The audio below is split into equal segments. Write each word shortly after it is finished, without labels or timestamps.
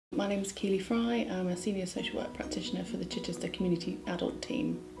My name is Keely Fry. I'm a senior social work practitioner for the Chichester Community Adult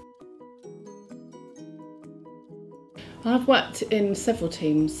team. I've worked in several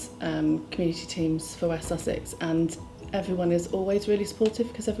teams, community teams for West Sussex, and everyone is always really supportive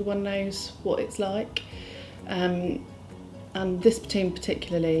because everyone knows what it's like. And this team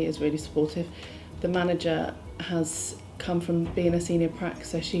particularly is really supportive. The manager has come from being a senior prac,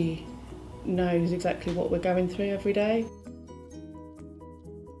 so she knows exactly what we're going through every day.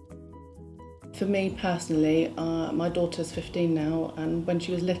 For me personally, my daughter's 15 now, and when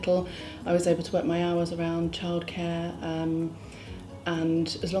she was little I was able to work my hours around childcare,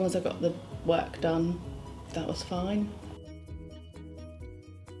 and as long as I got the work done, that was fine.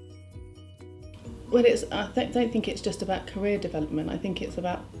 Well, I don't think it's just about career development. I think it's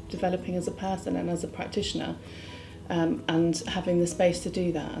about developing as a person and as a practitioner, and having the space to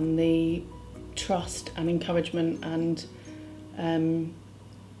do that, and the trust and encouragement and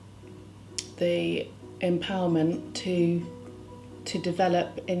the empowerment to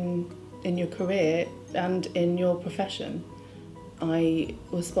develop in your career and in your profession. I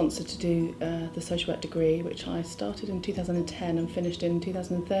was sponsored to do the social work degree, which I started in 2010 and finished in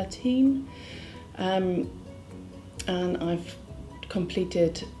 2013. And I've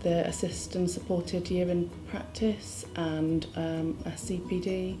completed the assist and supported year in practice and a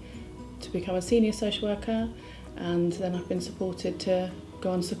CPD to become a senior social worker, and then I've been supported to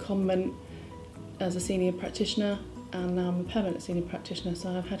go on secondment as a senior practitioner, and now I'm a permanent senior practitioner, so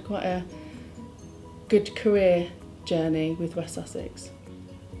I've had quite a good career journey with West Sussex.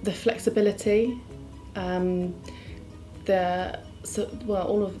 The flexibility, all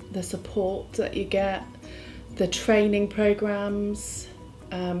of the support that you get, the training programmes,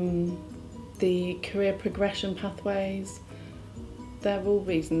 the career progression pathways, they're all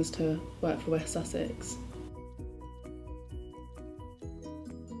reasons to work for West Sussex.